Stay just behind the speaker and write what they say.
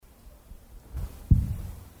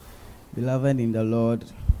Beloved in the Lord,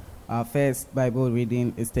 our first Bible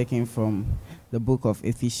reading is taken from the book of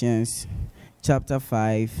Ephesians, chapter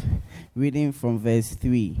 5, reading from verse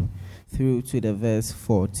 3 through to the verse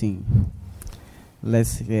 14.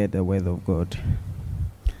 Let's hear the word of God.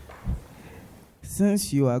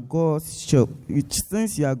 Since you are God's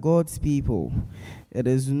people, it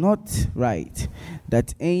is not right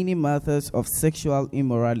that any matters of sexual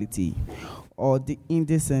immorality or the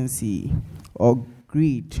indecency or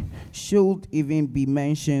greed should even be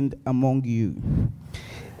mentioned among you.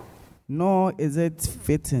 Nor is it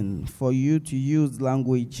fitting for you to use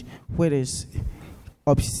language which is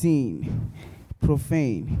obscene,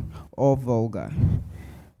 profane, or vulgar.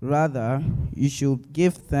 Rather, you should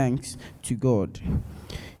give thanks to God.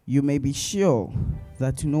 You may be sure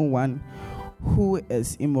that no one who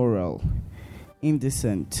is immoral,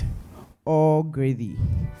 indecent, or greedy,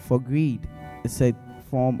 for greed is a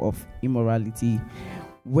form of immorality,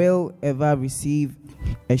 will ever receive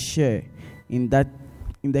a share in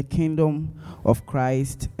the kingdom of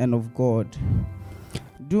Christ and of God.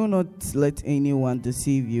 Do not let anyone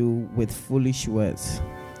deceive you with foolish words.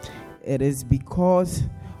 It is because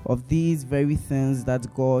of these very things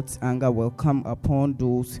that God's anger will come upon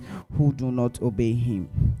those who do not obey him.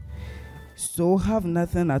 So have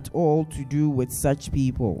nothing at all to do with such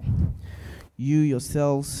people. You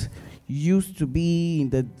yourselves used to be in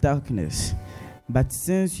the darkness, but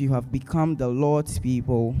since you have become the Lord's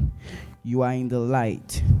people, you are in the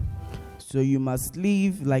light. So you must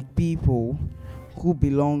live like people who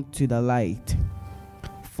belong to the light.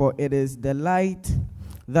 For it is the light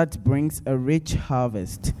that brings a rich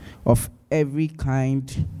harvest of every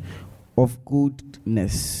kind of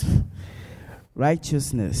goodness,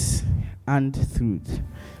 righteousness, and truth.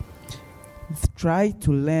 Try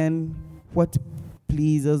to learn what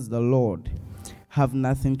pleases the Lord. Have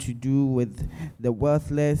nothing to do with the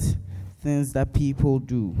worthless things that people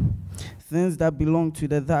do, things that belong to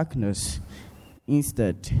the darkness.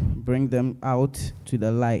 Instead, bring them out to the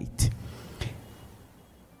light.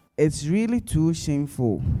 It is really too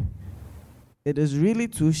shameful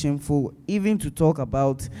even to talk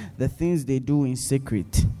about the things they do in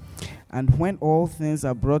secret. And when all things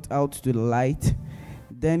are brought out to the light,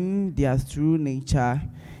 then their true nature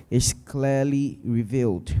is clearly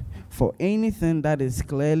revealed. For anything that is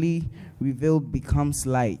clearly revealed becomes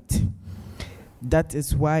light. That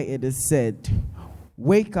is why it is said,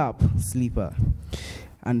 "Wake up, sleeper,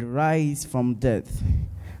 and rise from death,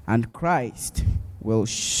 and Christ will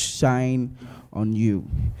shine on you."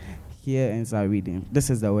 Here ends our reading. This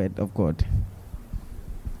is the word of God.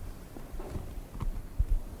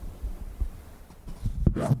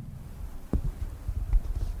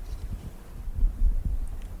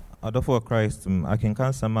 Adolfo Christ, I can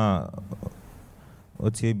sama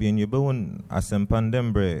Otiebian Yubun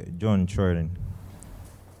Asempandembre John Chorlin.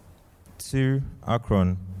 Sir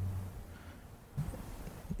Akron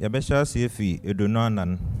Yabesha Sifi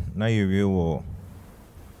Edonanan na Yuriwo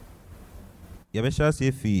Yabesha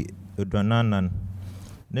Sifi Edonanan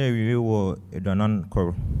na Yuriwo Edonan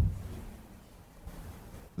Kor.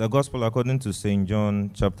 The Gospel according to St.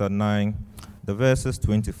 John chapter 9, the verses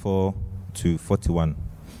 24 to 41.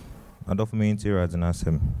 Adolfo Meinti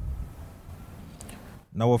Radinasem.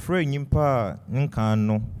 Na wofre nyimpa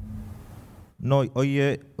nkan no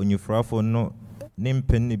oye onyufrafo no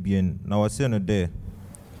nimpen ne bien na wose no de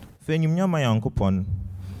fe nyimnyama yankopon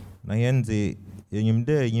na yenze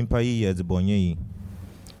yenyimde nyimpa yi yezibonye yi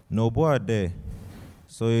no bo ade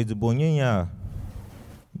so yezibonye ya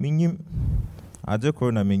minyim ade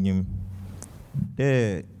kro na minyim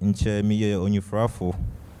de nche miye onyufrafo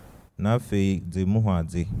na fe de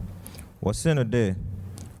muhade wose no de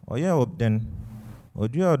oye obden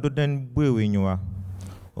odua ododen buewe nywa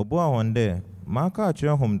obo ahonde maka atwe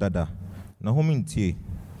hom dada na hom ntie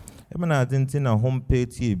emena adenti na hom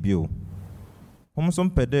petie bio hom som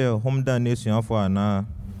pede hom da na esuafo ana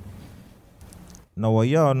na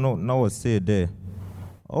woya no na wose de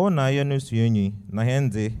o na ye no suyenyi na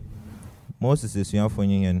hende Moses esuafo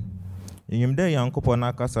nyen yenyimde yankopon na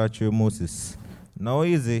akasa atwe Moses na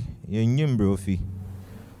oyize yenyimbre ofi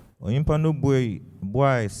onyimpa no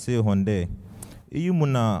boy se honde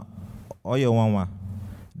iyumuna oye wanwa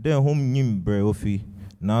de hom nyimbre ofi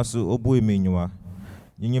na so obu emenywa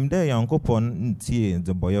nyimde yankopon ntie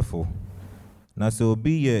de boyefo na so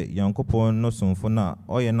obi ye yankopon no somfo na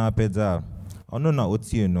oye na peda ono na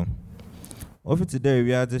otie no ofiti de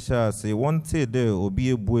wiade sha se wonte de obi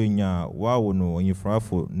ebu enya wawo no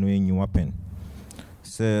onyifrafo no enyiwa pen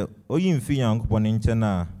se oyimfi yankopon nche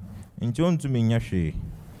na nche ontumi nyahwe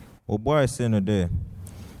obo ase no de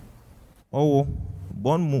owo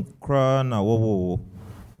bon mu kra na wowo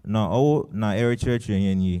na owo na erekyerɛkyerɛ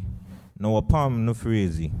yɛn yi na wɔpam no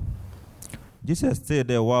firi Jesus said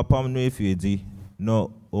that wɔapam no efiri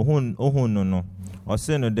no ohun no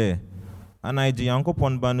ɔse no dɛ anaigye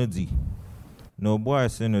Nyankopɔn ba no di na ɔbua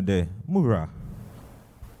ase no dɛ mura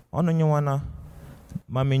ɔno nye wana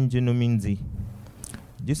ma mengye no mendi.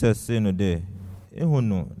 Jesus say no dɛ ehu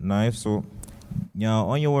no na eso nya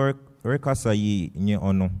ɔnye rekasa yi nye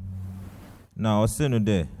ɔno na ɔse no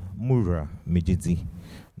dɛ mura megye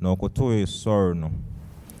na ɔkotoe sɔre no.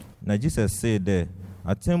 Na Jesus say dɛ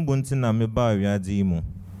atembu nti na meba awiade yi mu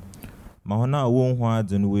ma hɔn a wɔnhu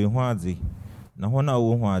ade no wɔehu ade na hɔn a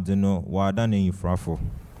wɔnhu ade no wɔada no nyifrafo.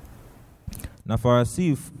 Na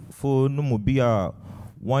Farisifo no mu bi a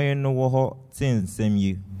wɔn no wɔ hɔ te nsɛm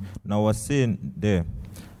yi na wɔse dɛ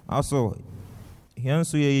aso hɛn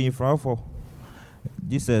nso yɛ nyifrafo.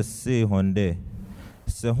 Jesus say hɔn dɛ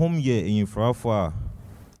sɛ hom yɛ nyifrafo a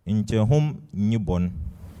nkyɛ hom nyi bɔn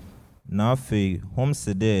na afei hom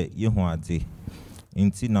se dɛ yehu ade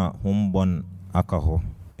nti na hom bɔn aka hɔ.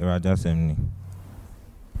 Awurade asɛm ni.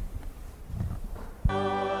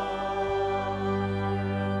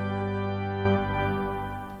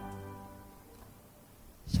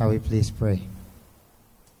 Shall we please pray?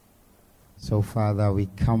 So, Father, we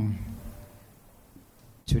come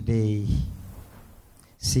today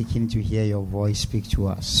seeking to hear your voice. Speak to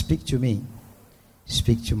us. Speak to me.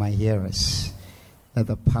 Speak to my hearers. Let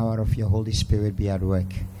the power of your Holy Spirit be at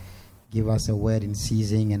work. Give us a word in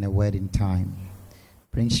season and a word in time.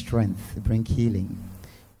 Bring strength, bring healing,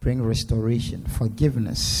 bring restoration,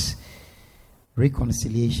 forgiveness,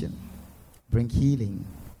 reconciliation. Bring healing,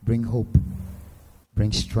 bring hope,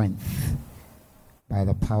 bring strength by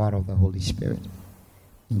the power of the Holy Spirit.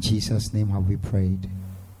 In Jesus' name have we prayed.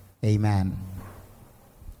 Amen.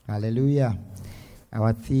 Hallelujah.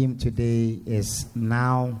 Our theme today is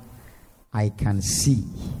Now I Can See.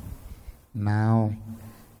 Now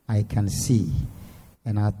I Can See.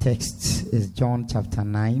 And our text is John chapter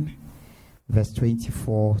 9, verse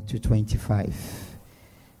 24 to 25.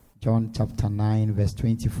 John chapter 9, verse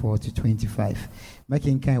 24 to 25.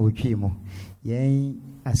 Making kind with you, yen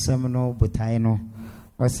asemno butaino,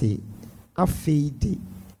 wasi afeedi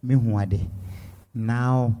mihuade.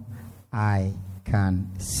 Now I can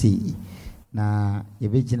see. Na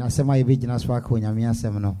yebejina asema yebejina swako nyame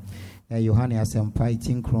asemno. Yohane asempa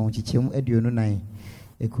itin kron chichim aduonu nan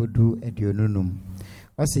ekodu aduonu num.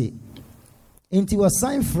 Wasi inti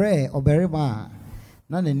wasan frɛ ɔbarima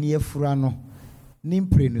na n'ani afura no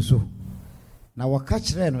nimpre no so na wɔka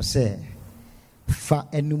kyerɛ no sɛ fa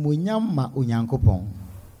animonyam ma Onyankopɔn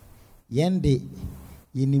yɛnde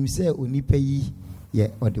yɛnim sɛ onipa yi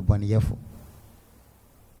yɛ ɔdebɔneyɛfo.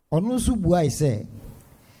 Ɔno nso buae sɛ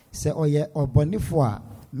ɔyɛ ɔbɔnefo a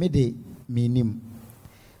mede menim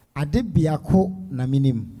ade biako na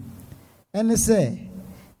menim ɛne sɛ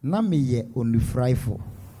na meyɛ onifraifo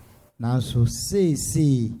nanso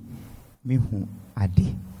sei mihu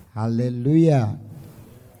ade. Hallelujah.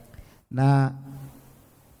 Na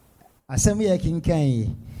asɛm yɛ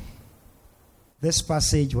kinkan. This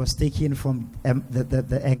passage was taken from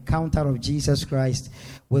the encounter of Jesus Christ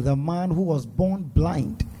with a man who was born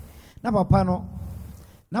blind. Na papa no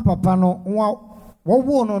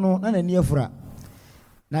wo no na n'ani afura.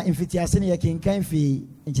 Na mfitiase ne yɛ kinkan fi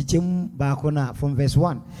nkyichem baako na from verse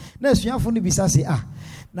 1. Na asuafo no bisa se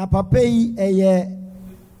na papa yi ɛyɛ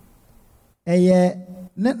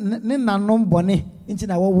ne nanom bɔne nti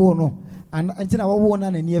na wɔwo no nti na wɔwo na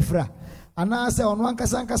n'ani afura ana sɛ ɔno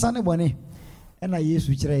ankasa ne bɔne. Ɛna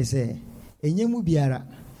Yesu kyerɛ sɛ ɛnyɛ mu biara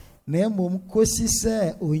na mmom kosi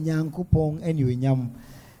sɛ Onyankopɔn ɛne onyam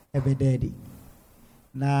ɛbɛdɛɛdi.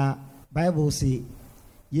 Na Bible say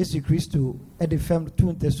Yesu Kristo ɛde fam to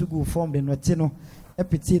ntasugu form de nɔte no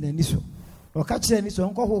ɛpete n'ani so. Ɔka kyerɛ n'ani so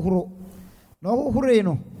nkɔ hohoro. Na ɔhohoro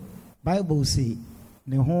no Bible say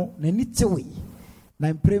ne ho n'ani tewe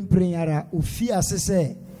na mprempren ara ofi ase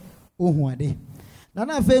sɛ ohu ade. Na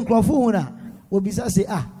na afei nkrɔfo hu na obisa sɛ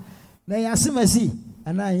na yɛ asemasi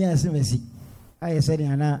ana yɛ asemasi ayɛ sɛ ne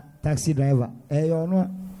ana taxi driver ɛyɛ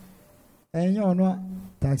ɔno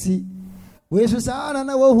taxi we so saa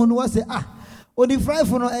na wohu no wɔ sɛ odi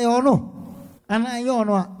frifo no ɛyɛ ɔno ana yɛ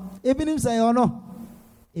ɔno a ebinim sɛ ɛyɛ ɔno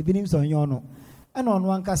ebinim sɛ ɔnyɛ ɔno ɛna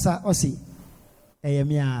ɔno ankasa ɔsi ɛyɛ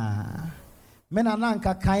mea mena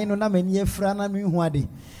nanka kan no na mani afira na mehu ade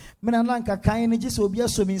mena nanka kan no gye sɛ obi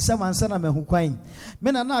aso me nsa mansa na mahu kwan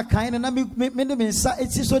mena na kan no na me de me nsa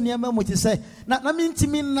eti so nneɛma mu te sɛ na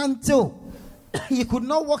mentimi nantew. He could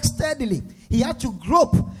not walk steadily. He had to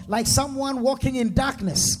grope like someone walking in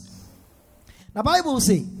darkness. The Bible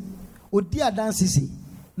say odi adansi si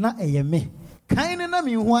na ɛyɛ me kan no na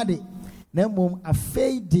mehu ade na mmom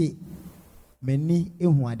afei de m'ani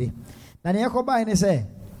ehu ade. Na ne yakoba ne sɛ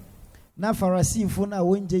na Farisifo na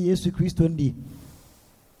wonje Yesu Kristo ndi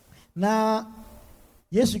na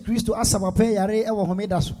Yesu Kristo asabapa yare ewo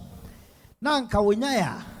homeda so na anka wonya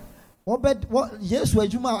ya Yesu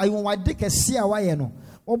adwuma ayonwade kese a waye no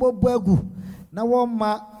obobo agu na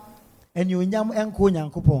woma anyonyam enko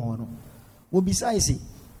Nyankopɔn no wobisa isi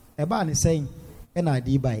eba ne sɛn na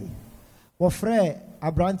adi bai wofrɛ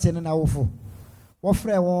abrante ne na wofo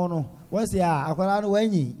wofrɛ won no wose a akwara no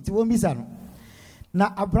wanyi ti won bisa no na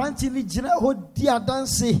abrante ni gina ho di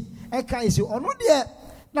adanse eka isi ono de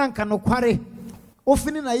na nka no kware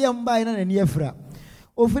ofini na yem bai na nani afra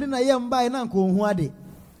ofini na yem bai na nka ohu ade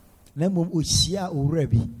na mom ohia owura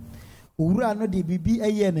bi owura no de bibi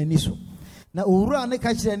eye nani so na owura ne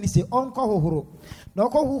ka kire ni se onko hohoro na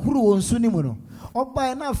okɔ hohoro won su ni mu no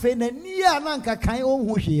obai na afi na ni a na nka kan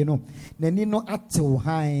ohun hwe no nani no atew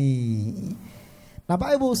han na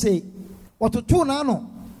Bible say watoto na no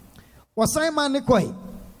wasan man ne koi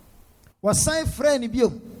wasan frɛ ne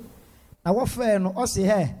bio na wɔfrɛ no ɔse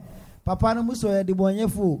he papa no muso yɛ de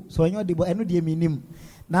bɔnyefo so onyo de bɔ eno de minim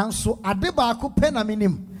nanso ade ba ko pɛ na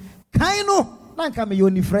minim kan no na nka me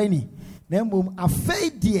yoni frɛ ni na mbom afei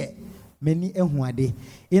de many ehuade.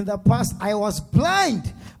 In the past I was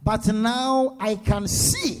blind, but now I can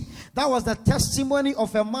see. That was the testimony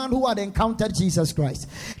of a man who had encountered Jesus Christ.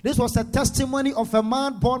 This was a testimony of a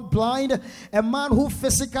man born blind, a man who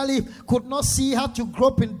physically could not see, had to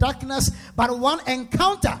grope in darkness, but one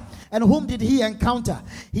encounter. And whom did he encounter?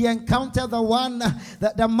 He encountered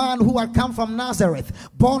the man who had come from Nazareth,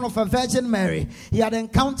 born of a Virgin Mary. He had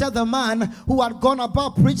encountered the man who had gone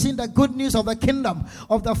about preaching the good news of the kingdom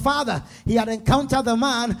of the Father. He had encountered the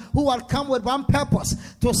man who had come with one purpose: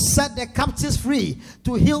 to set the captives free,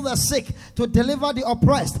 to heal the sick, to deliver the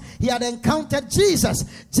oppressed. He had encountered Jesus,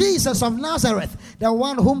 Jesus of Nazareth, the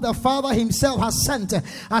one whom the Father himself has sent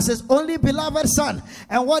as his only beloved Son.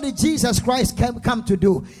 And what did Jesus Christ come to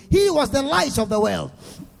do? He was the light of the world,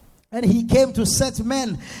 and he came to set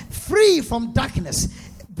men free from darkness.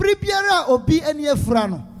 Bribiara obi eni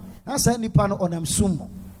efrano. Asa nipa no onam sumo.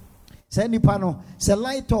 Sa nipa no se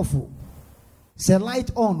light off, se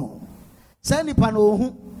light on. Sa nipa no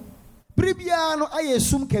ohu. Bribiara no aye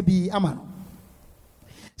sum kabi amano.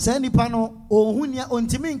 Sa nipa no ohu nia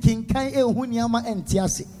ontimi nkinkan ehu nia ma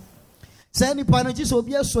entiase. Sa nipa no jiso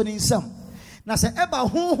obi aso ni nsam. Na se eba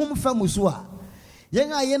honhom famuso a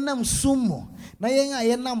yenga yenam sumo na yenga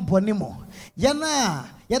yenam bonimo yana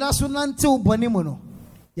yada so nante bonimo no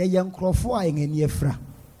ye yenkrofo a yengani afra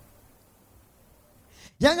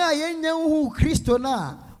yenga yenya hu Kristo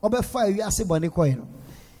na obefa wiase bone koy no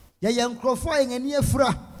ye yenkrofo a yengani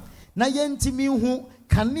afra na yentimi hu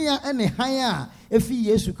kanea ene han a efi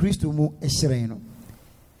Yesu Kristo mu ehyeren no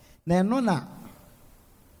na eno na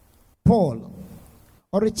Paul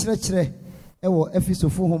ore kyerɛkyerɛ ewo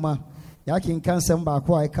Efesofo homa yakin kansem ba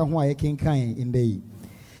ko eka ho ayekin kan indei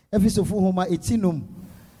Efesofo homa etinum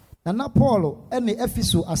na Paul ene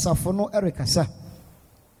Efeso asafo no erekasa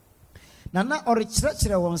na ore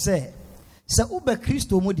kyerɛkyerɛ won sɛ ube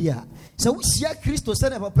Kristo mu dia sɛ wo sia Kristo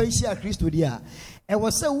sɛ na papa sia Kristo dia e wo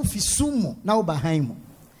sɛ wo fi sumo na wo ba han mu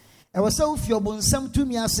e wo sɛ wo fi obonsam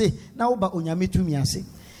tumi ase na wo ba onyame tumi ase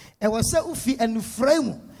e wo sɛ wo fi anufrai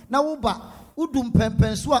mu na wo ba udum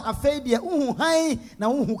pempenso a afei de uhu han na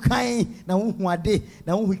uhu kan na uhu ade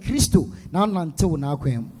na uhu Kristo na nante na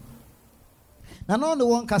akwam na no ne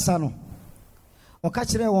won kasa no o ka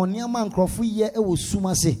kire won niam ankrofo ye e wo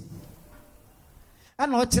suma se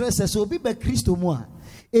ana o kire se obi ba Kristo mu a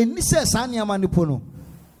eni se sa niam anipo no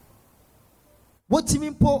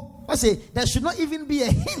wotimi mpo o say there should not even be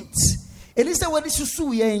a hint eni se wadi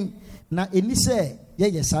susu yen na eni se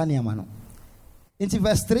ye sa niam no. Into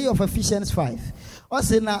verse 3 of Ephesians 5.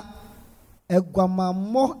 Ose na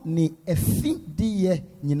egwamamo ni efi diye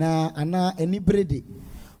nyina ana enibrede.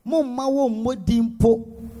 Momma wo modimpo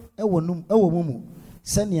ewo mumu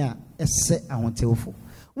sania ese ahontewfo.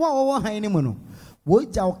 Wo han ni mu no. Wo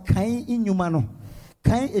gya kan inyuma no.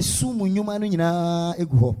 Kan esumu nyuma no nyina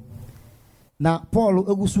egu ho. Na Paul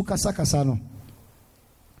egusu kasa no.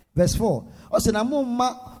 Verse 4. Ose na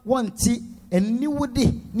momma wonti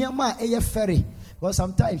eniwode niama eye fere. Because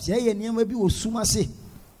sometimes ye niam bi osuma se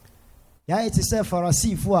ya it is a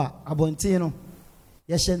Farisifo a abonte no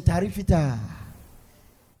ye hyentare fita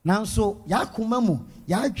nanso ya koma mu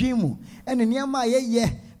ya adwen mu ene niam a ye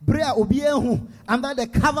bre a obi ehu under the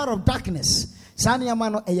cover of darkness sa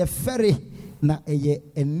niam no eye fere na eye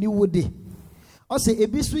eniwode o se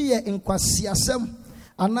ebisu ye nkwasiasem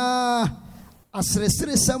ana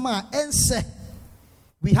asresere sem a ense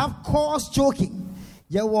we have cause joking.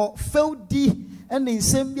 Yawo Feldi and in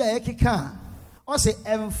Sembia Ekika. Or say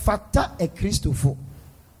emphata a Christopher.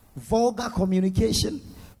 Vulgar communication,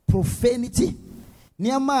 profanity.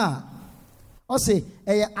 Niama. Or say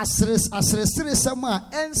asres sama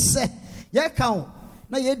ense ye count.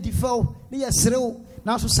 Na ye defoe, na ye srew,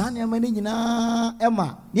 na so sanya mani nyina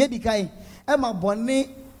Emma. Ye dikai Emma Bonne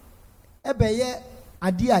Ebeye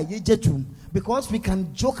Adia ye jetum. Because we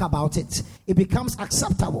can joke about it. It becomes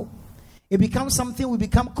acceptable. It becomes something we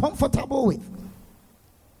become comfortable with.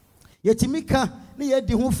 Yetimika ni ye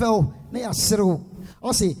di hu fel na ya serew.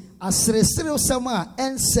 O say asreserew sama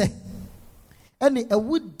ense. Ene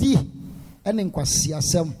awudi ene nkwasi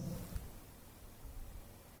asem.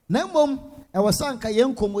 Na mom e wasanka ye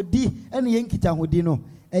nkomodi ene ye nkitahodi no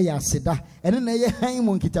e ya aseda. Ene na ye han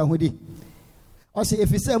mo nkitahodi. O say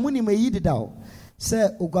efise muni me yidida o. Say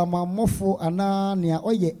ugwamamofo anania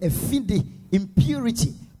oye efindi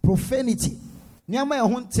impurity profanity niama ya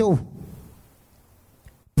hontew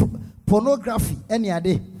pornography any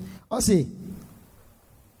ade o say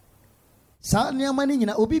sa niama ni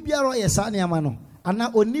nyina obi biara ye sa niama no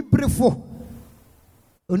ana onibrefo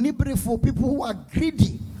people who are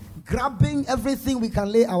greedy grabbing everything we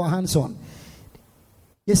can lay our hands on.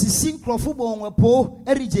 Yes synchropho bon wepo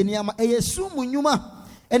erige niama eyesumu nyuma.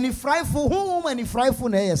 And if frightful home and if frightful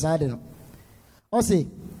na yes I don't know. O say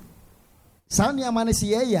Sanya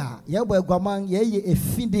manesi ya boy gwaman ye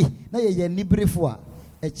efindi na ye nibrefo a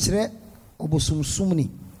e kire obosumsumni.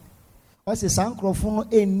 O say sankrofo no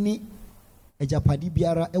enni ejapade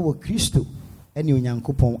biara e wo Kristo ene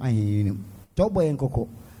onyankopon ahenim. To boy enkoko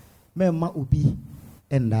memma obi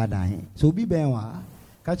endada he. So obi ben wa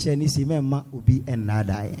ka kire ni si memma obi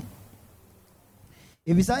endada he.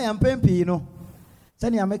 If Isaiah mpempi no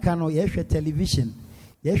Sani America no yehwe television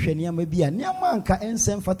yehwe niama bia niama anka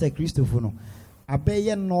ensem fata Christopher no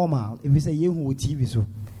abeye normal if you say yehu TV so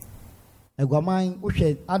egwaman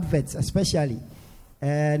uhwe adverts especially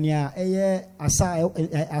nia eye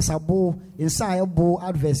asabo insa ebo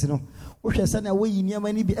adverts no uhwe sani awoyi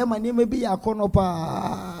niama ni bi ema niama bi yakono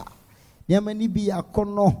pa niama ni bi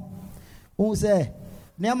yakono won say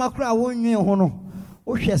niama kra wonwe ho no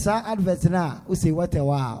uhwe sa adverts na o say what a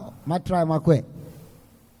wow ma try makwe.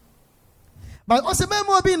 But also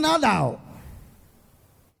be now.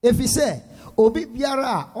 If he say obi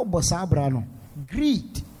biara obosa abrano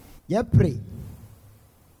greed ye pray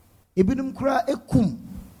ebinum kura ekum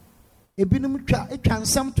ebinum twa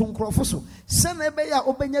etwansam to nkrofo so sene be ya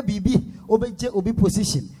obenya bibi obeje obi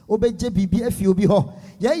position obeje bibi afi obi ho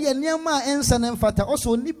ye niam ensa na mfata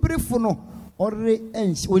also oni brefo no ore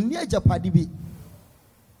ens oni ajapade bi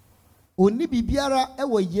oni bibiara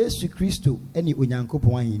ewo Yesu Kristo eni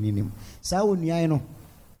onyankopon ahininim sa onuan no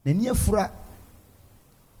nani afura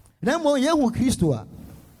na mo yehu Kristo a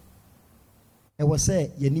ewo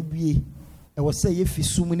se ye ni bue ewo se ye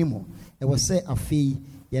fisum ni mo ewo se afei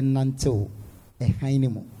ye nantew han ni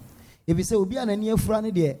mo ebi se obi anani afura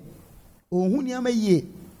ne de ohun ni amaye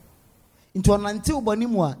into nantew boni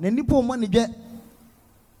mo a nani po mo ne dwe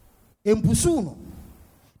empusu no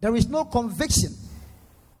there is no conviction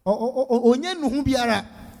onye nuhu biara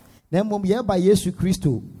na mom ye ba Yesu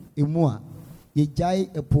Kristo emu a ye jai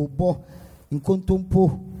epobo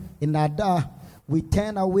nkontompo inada we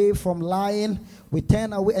turn away from lying, we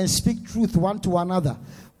turn away and speak truth one to another,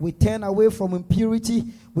 we turn away from impurity,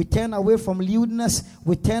 we turn away from lewdness,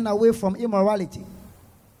 we turn away from immorality,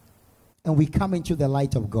 and we come into the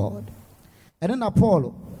light of God. And then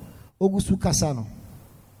Apollo ogusu kasano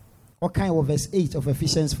what kind of verse 8 of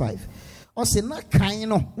Ephesians 5 o se na kan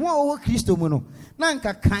no wo Kristo mu no na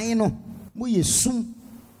nka kan no mo yesum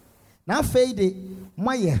na afei de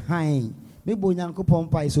mo ye han me bo nyankopon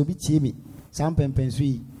pa iso bi tie mi sam pempensu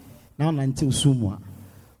yi na nante usumu a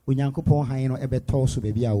onyankopon han no ebeto so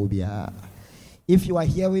be bia wo bia. If you are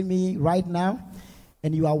hearing me right now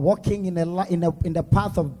and you are walking in the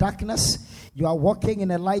path of darkness, you are walking in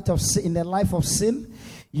the light of sin, in the life of sin,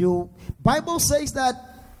 Bible says that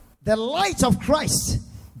the light of Christ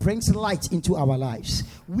brings light into our lives.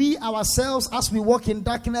 We ourselves, as we walk in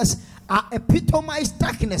darkness, are epitomized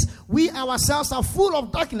darkness. We ourselves are full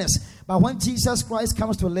of darkness. But when Jesus Christ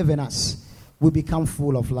comes to live in us, we become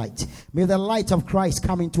full of light. May the light of Christ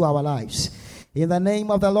come into our lives. In the name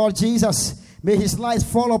of the Lord Jesus, may his light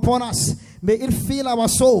fall upon us. May it fill our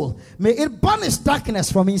soul. May it banish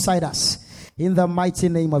darkness from inside us. In the mighty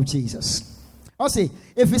name of Jesus. I see,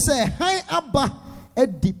 if we say, hi Abba,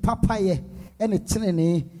 edi papaye, and it's and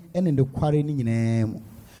in the quarry name.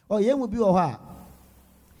 Oh, ye will be o ha.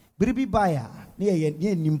 Bribi baya,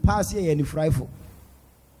 near nimpasia and frightful.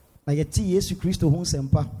 Na yeti Yesu Kristo hun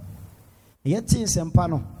sempa. Yeti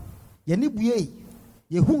sempano. Ye ni buye.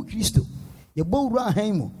 Yehu Kristo. Ye bowura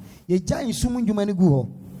han mu. Ye gya nsum ndwuma ne gu ho.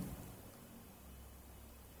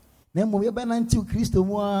 Na mo ye benanti Kristo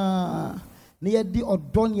mu a na ye di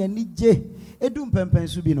odon ye ni je edu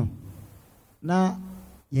mpempensu bi no. Na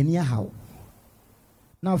ye ni ahaw.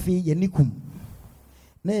 Na fi ye ni kum.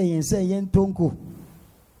 Na ye nse ye ntonko.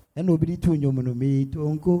 E na obi di tu ndwom no me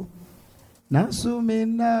tonko. Na so me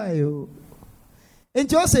na yo.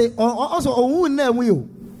 Enti o se also owu na mu yo.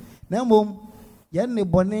 Na mom ye ne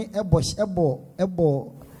bone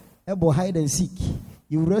ebo hide and seek.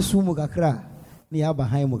 You resu mu kakra ni aba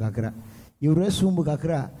han mu kakra. You resu mu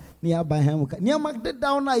kakra ni aba han mu. Ni amagde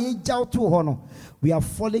down na ye jaw to ho no. We are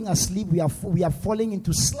falling asleep. We are falling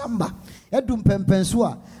into slumber. Edum pempenso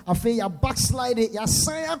a afa ya backslide ya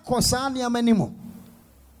san akosa ni amanimo.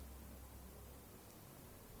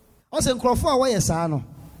 Ose nkrofo a wo yesa no.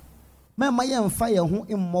 Mema ye mfa ye ho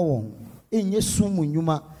immo won. Enye sumu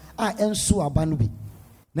nyuma a enso aba no bi.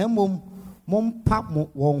 Na mom pa mo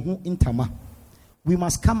won ho intama. We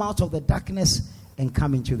must come out of the darkness and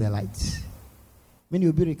come into the light. Many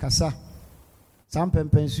obi rekasa. Sam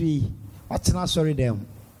pempenso yi watena sorry dem.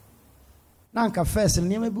 Na nka first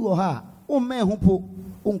nneema bi wo ha o man ho po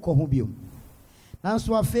onko ho biom.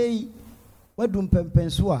 Nanso afei wadum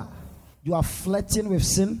pempenso a you are flirting with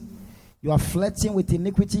sin, you are flirting with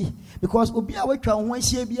iniquity because obi a watwa ho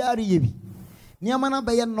ahia biara ye bi. Nneema na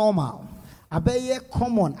be normal, abeye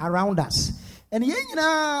common around us. And ye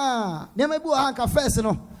nyina nneema bi wo ha nka first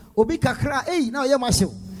no obi kakra na ye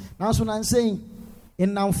mahyew. Nanso nan saying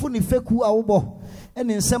ennamfo ni feku a wobo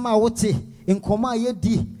ene nsem a wote nkoma ye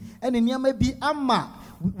di ene nneema bi ama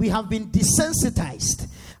we have been desensitized.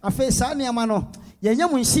 Afa sa nneema no ye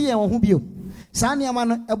nyam nhye ye ho bio. Sa nneema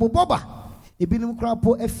no eboboba ebinim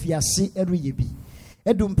krapo afiase eruye bi.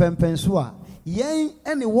 Edum pempenso a yen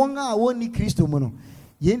ene won a woni Kristo mu no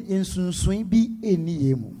yen ensunsun bi eni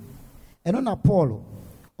ye mu. Eno na Paul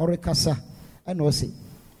orekasa ene o se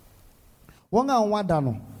won a wada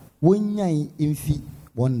no wonyan emfi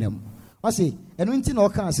wonnem. O se eno nti na o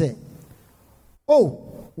kan se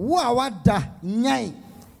wo a wada nyan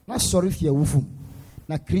na sori fie wufum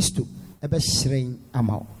na Kristo ebe hyren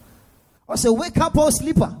ama. O se wake up, O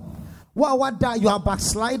sleeper. Wo a wada, you are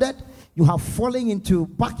backslided, you have fallen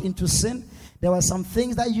back into sin. There were some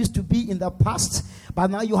things that used to be in the past,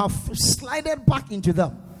 but now you have slided back into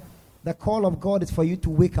them. The call of God is for you to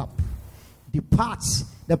wake up, depart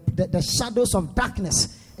the shadows of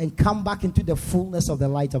darkness, and come back into the fullness of the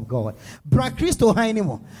light of God. Bra Kristo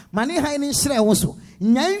hainimo mani hainin shre wonso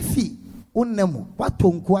nyanfi unnemu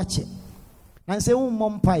watonku ache nan se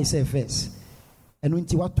ummom pai se first enu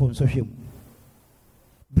nti waton so hwem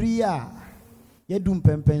bria yedum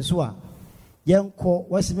pempenso a yenko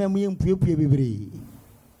wasimemu yempuepue bebre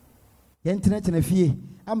yentenetene fie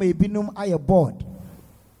ama ebinum aye board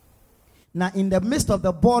na in the midst of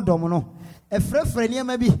the boredom no efrefre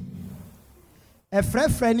niema bi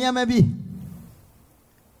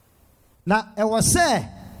na e was say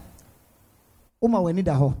uma wani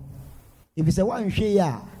da ho if you say wan hwe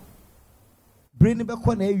ya brain be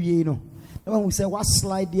ko na awie no na wan say wa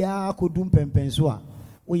slide ya kodum pempenso a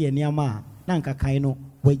wo ye niama na nkakan no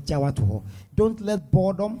wagya wato ho. Don't let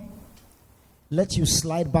boredom let you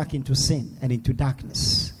slide back into sin and into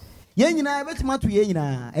darkness. Ye nyina betima to ye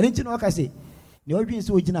nyina enti no ka say ne odwin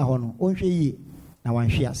se ogina ho no onhwe yi na wan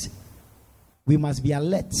hwe ase. We must be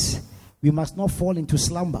alert. We must not fall into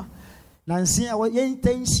slumber. Nansi awo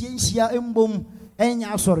yentensia embom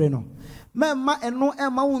enya asore no. Memma eno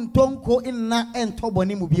ema wontonko inna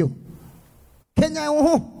entoboni mu bio. Kenya wo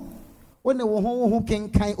ho. One wo ho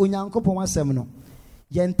kenkan onyankopon asem no.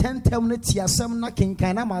 Yententem no ti asem na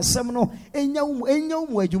kenkan na masem no enya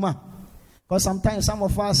mu adwuma. Because sometimes some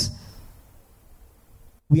of us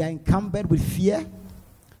we are encumbered with fear.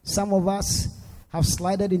 Some of us have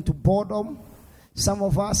slided into boredom. Some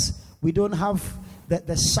of us, we don't have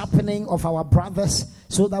the sharpening of our brothers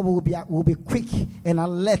so that we'll be quick and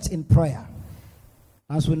alert in prayer.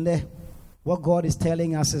 As when what God is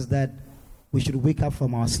telling us is that we should wake up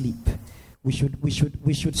from our sleep. We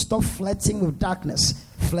should stop flirting with darkness,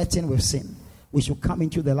 flirting with sin. We should come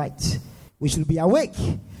into the light. We should be awake.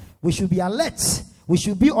 We should be alert. We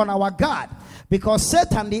should be on our guard. Because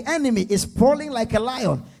Satan, the enemy, is prowling like a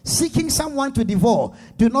lion, seeking someone to devour.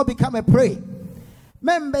 Do not become a prey.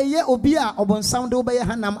 Membe ye obia obon sound obey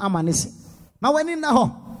hanam amanisi. Ma weni na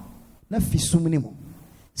ho na fisumni mo.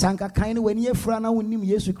 Sanka kain weni ye fra na wonim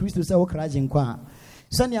Yesu Kristo se wo kraje nkwa.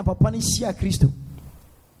 Sani papa ni hia Kristo.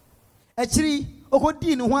 Echiri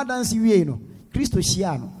okodi ni ho adanse wie no. Kristo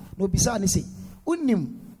hia no. No bisa ni se unim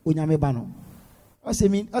onyame ba no.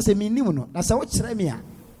 Asemi nim no. Na se wo kire me a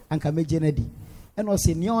anka meje na di. And was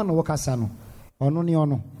in yon wakasano or no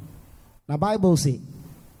niono. The Bible say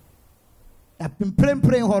I've been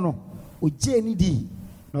praying hono o jeni di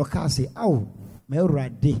no ka say aw me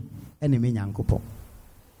urade ene me nyankopo.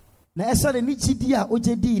 Na esa de ni chidi a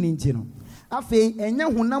oje di ni nti no afei enya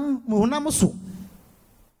hunam so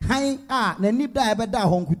han a na ni da ebe da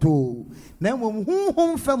honkuto na mom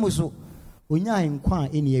hunhum fam so onya nkwa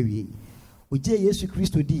eni awie oje Yesu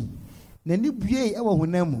Kristo di na ni bue e wo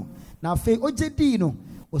hunam mu na afei oje di no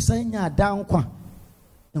osanya da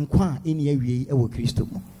nkwa eni awie e wo Kristo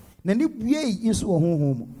mu na ni bue inso wo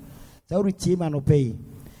honhum mu za uritie ma no pay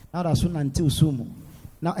na da so nante usumu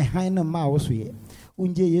na han na ma wo so ye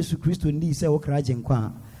unje Yesu Kristo ndi se wo kraje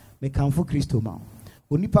nkwa me kanfo Kristo ma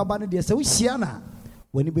onipa ba no de se wo hia na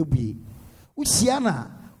wani bebue wo hia na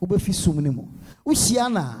wo be fi sum ne mu wo hia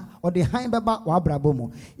na o de han beba wa brabo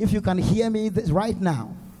mu. If you can hear me right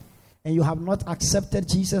now and you have not accepted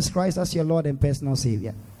Jesus Christ as your Lord and personal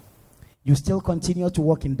Savior, you still continue to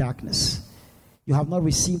walk in darkness, you have not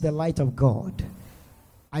received the light of God,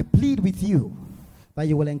 I plead with you that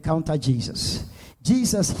you will encounter Jesus.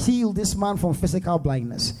 Jesus healed this man from physical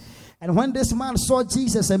blindness. And when this man saw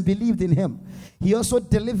Jesus and believed in him, he also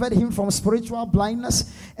delivered him from spiritual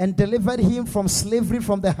blindness and delivered him from slavery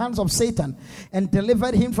from the hands of Satan and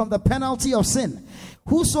delivered him from the penalty of sin.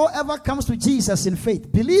 Whosoever comes to Jesus in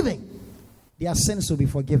faith, believing, their sins will be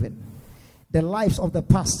forgiven. The lives of the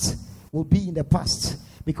past will be in the past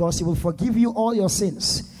because he will forgive you all your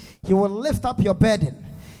sins. He will lift up your burden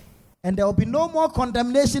and there will be no more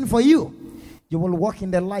condemnation for you. You will walk in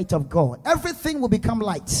the light of God. Everything will become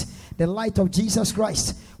light. The light of Jesus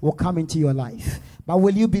Christ will come into your life. But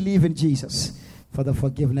will you believe in Jesus for the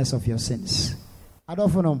forgiveness of your sins? I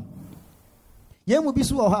don't know.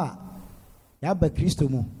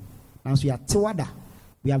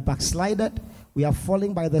 We are backslided. We are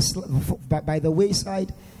falling by the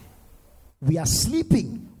wayside. We are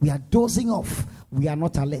sleeping. We are dozing off. We are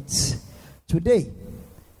not alert. Today,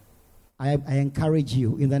 I encourage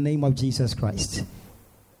you in the name of Jesus Christ.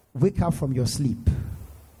 Wake up from your sleep.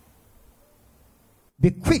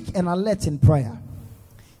 Be quick and alert in prayer.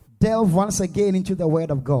 Delve once again into the word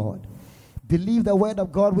of God. Believe the word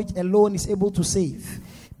of God which alone is able to save.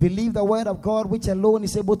 Believe the word of God which alone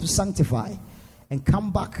is able to sanctify. And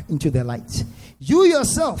come back into the light. You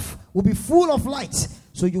yourself will be full of light.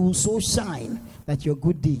 So you will so shine that your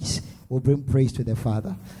good deeds will bring praise to the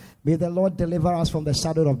Father. May the Lord deliver us from the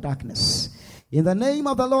shadow of darkness. In the name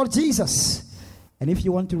of the Lord Jesus. And if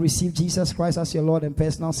you want to receive Jesus Christ as your Lord and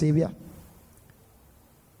personal Savior,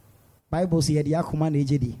 Bible says,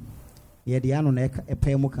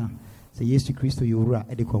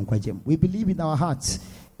 we believe in our hearts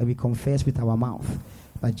and we confess with our mouth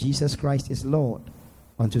that Jesus Christ is Lord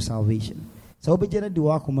unto salvation. So be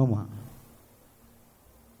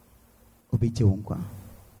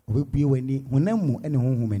when any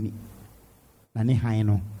home any Nani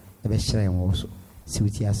Haino, the best shame also.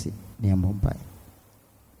 Sweetiasi near Mumbai.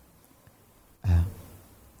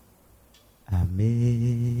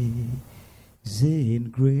 Amazing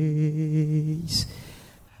grace,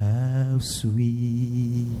 how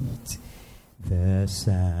sweet the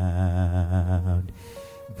sound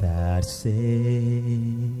that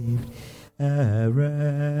saved a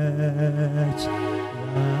wretch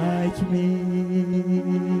like me.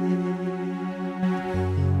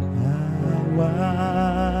 I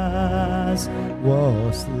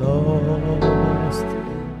was lost,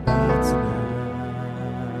 but now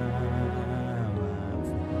I'm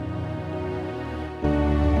found.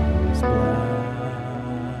 Was blind,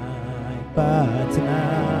 but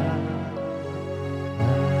now I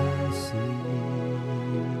see.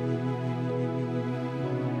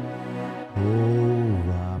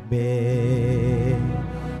 Oh, amazing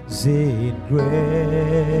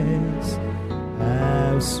grace,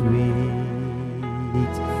 how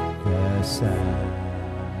sweet the sound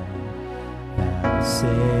that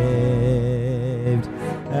saved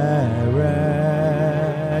a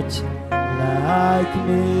wretch like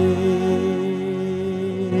me.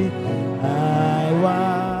 I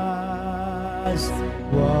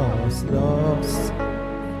was lost,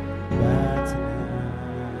 but now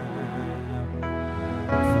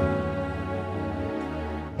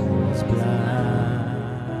I was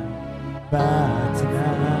blind, but now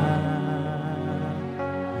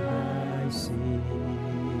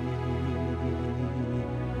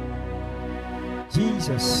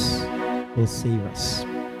Jesus will save us.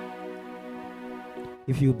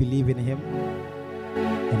 If you believe in him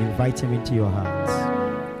and invite him into your heart.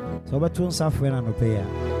 So about to suffer and pay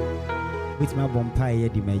with my bompire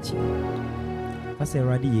di meji. That's a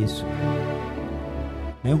radi Yesu.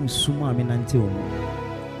 na ehu suma me nante wo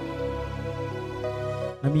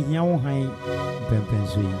na me hia wo han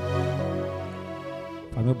mpempenso yi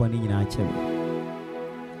fa me boni nyina ache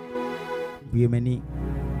buye mani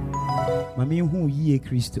ma me hu yie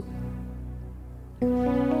Kristo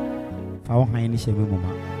fa wo han ni hye me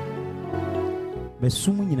moma be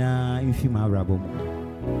sum nyina mfi ma abrabo mu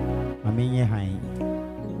ma me nye han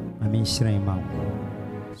ma me hyerɛn ma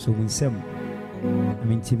so mun sem ma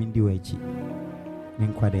me ntimi ndi wachi me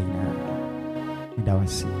nkwada nyina me da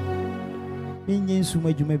wase me nye nsum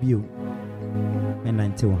adwuma bio me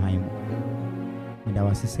nante wo han mu me da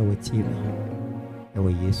wase se watie me ewo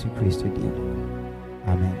Yesu Kristo din.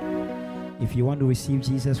 Amen. If you want to receive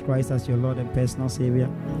Jesus Christ as your Lord and personal Savior,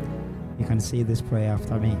 you can say this prayer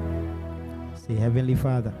after me. Say, Heavenly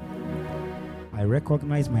Father, I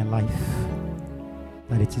recognize my life,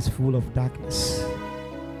 that it is full of darkness,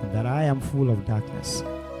 and that I am full of darkness.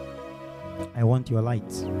 I want your light,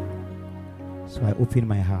 so I open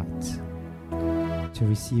my heart to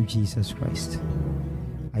receive Jesus Christ.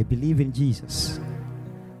 I believe in Jesus,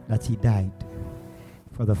 that He died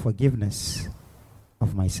for the forgiveness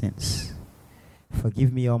of my sins.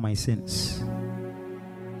 Forgive me all my sins.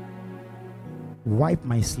 Wipe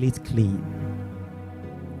my slate clean.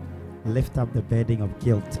 Lift up the burden of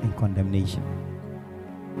guilt and condemnation.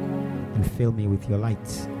 And fill me with your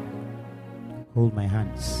light. Hold my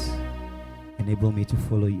hands. Enable me to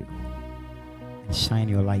follow you. And shine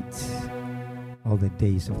your light all the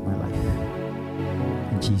days of my life.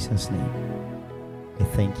 In Jesus' name, I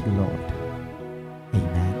thank you, Lord.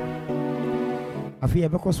 Amen. Afia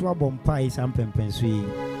because wa bompai sampempenso yi.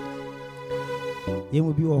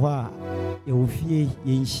 Yemu bi wo ha ye wo fie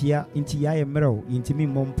ye nhia nti ya ye mrew ntimi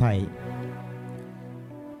mompai.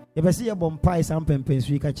 Ye bese ye bompai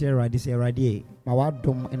sampempenso yi ka kire rade se rade ma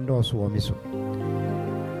wadom endoso wo mi so.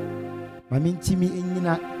 Ma mintimi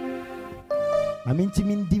enyina. Ma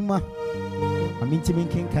mintimi ndima. Ma mintimi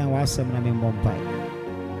kenkan wa asem na me mompai.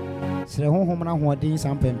 Sre honhom na hoden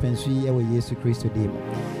sampempenso yi e wo Yesu Kristo dem.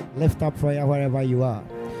 Lift up prayer wherever you are.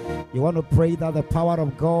 You want to pray that the power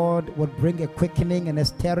of God would bring a quickening and a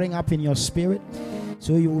stirring up in your spirit,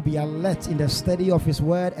 so you will be alert in the study of His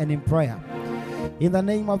word and in prayer. In the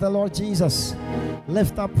name of the Lord Jesus,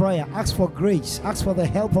 lift up prayer. Ask for grace. Ask for the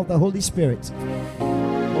help of the Holy Spirit.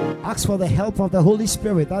 Ask for the help of the Holy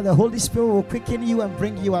Spirit, that the Holy Spirit will quicken you and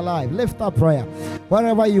bring you alive. Lift up prayer.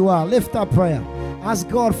 Wherever you are, lift up prayer. Ask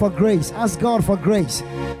God for grace. Ask God for grace,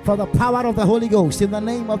 for the power of the Holy Ghost in the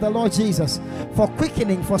name of the Lord Jesus, for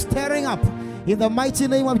quickening, for stirring up in the mighty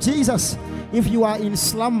name of Jesus. If you are in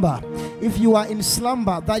slumber,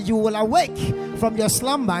 that you will awake from your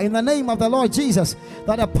slumber in the name of the Lord Jesus,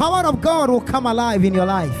 that the power of God will come alive in your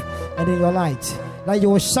life and in your light, that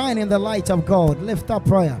you will shine in the light of God. Lift up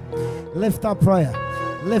prayer. Lift up prayer.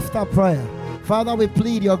 Lift up prayer. Father, we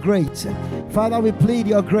plead your grace. Father, we plead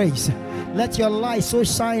your grace. Let your light so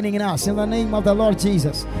shining in us in the name of the Lord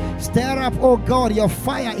Jesus. Stir up, oh God, your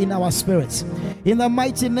fire in our spirits. In the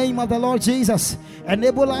mighty name of the Lord Jesus.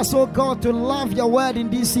 Enable us, oh God, to love your word in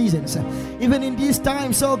these seasons. Even in these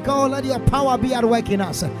times, oh God, let your power be at work in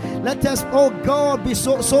us. Let us, oh God, be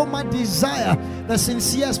so much desire the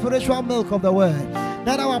sincere spiritual milk of the word.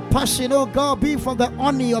 Let our passion, oh God, be for the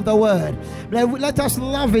honor of the word. Let us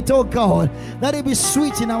love it, oh God. Let it be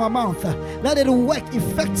sweet in our mouth. Let it work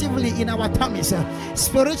effectively in our tummies.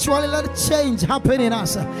 Spiritually, let change happen in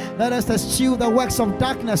us. Let us eschew the works of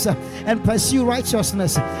darkness and pursue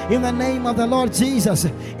righteousness in the name of the Lord Jesus.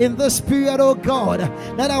 In this period, oh God,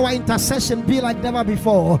 let our intercession be like never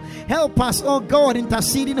before. Help us, oh God,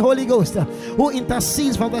 interceding Holy Ghost, who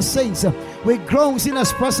intercedes for the saints with groans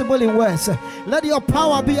inexpressible in words. Let your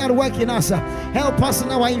power be at work in us. Help us in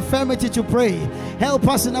our infirmity to pray. Help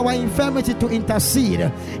us in our infirmity to intercede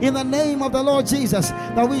in the name of the Lord Jesus,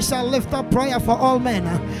 that we shall lift up prayer for all men,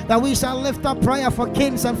 that we shall lift up prayer for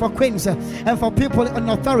kings and for queens and for people in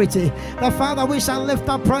authority. That Father, we shall lift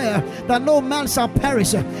up prayer that no man shall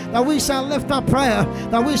perish, that we shall lift up prayer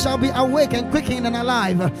that we shall be awake and quickened and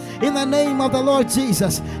alive in the name of the Lord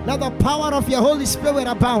Jesus. Let the power of your Holy Spirit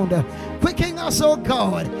abound. Quicken us, oh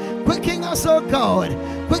God. Quicken us, oh God.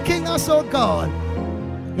 Quicken us, oh God.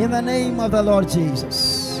 In the name of the Lord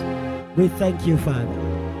Jesus. We thank you, Father.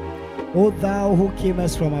 O thou who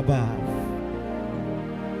camest from above.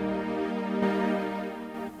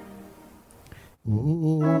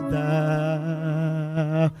 O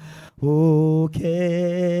thou who camest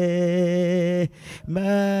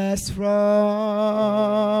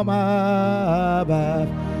from above.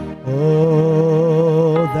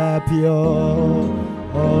 Oh, the pure,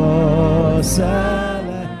 oh,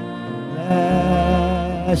 celestial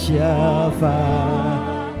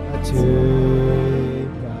fire.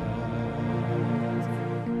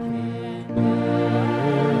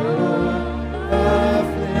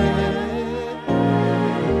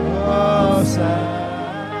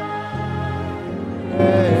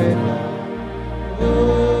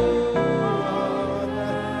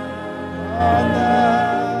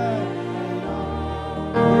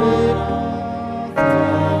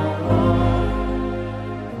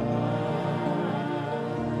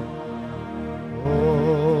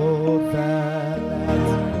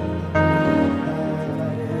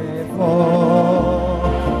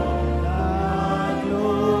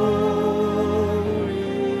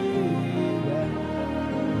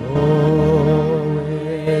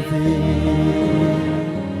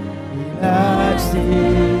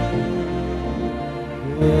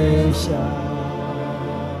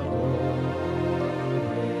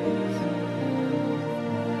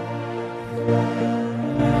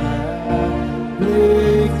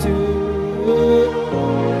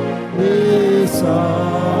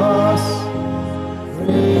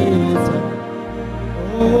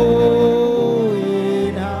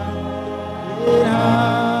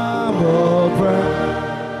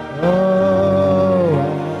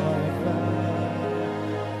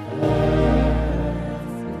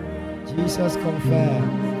 Jesus confess.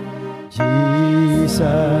 Jesus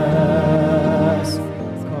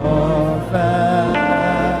confess.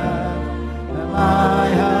 My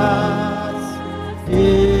heart's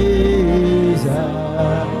desire,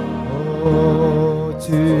 oh,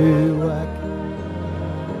 to work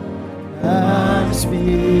and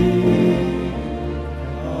speak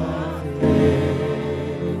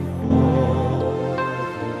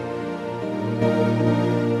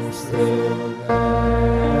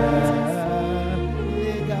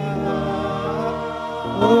of faithful.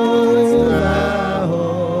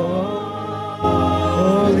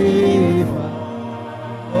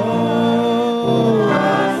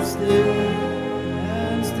 Still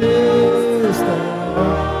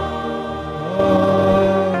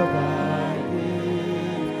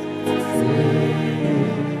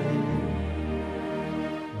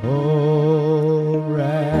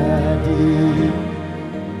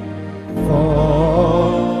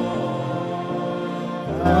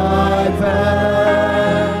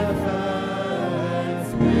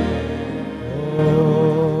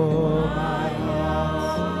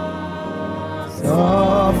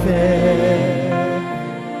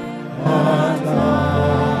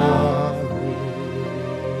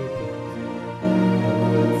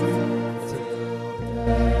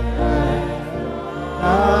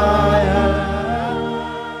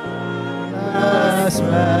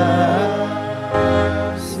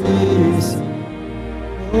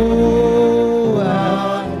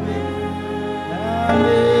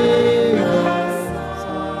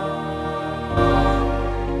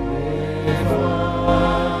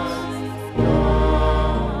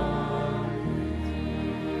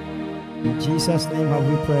in Jesus' name have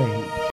we prayed.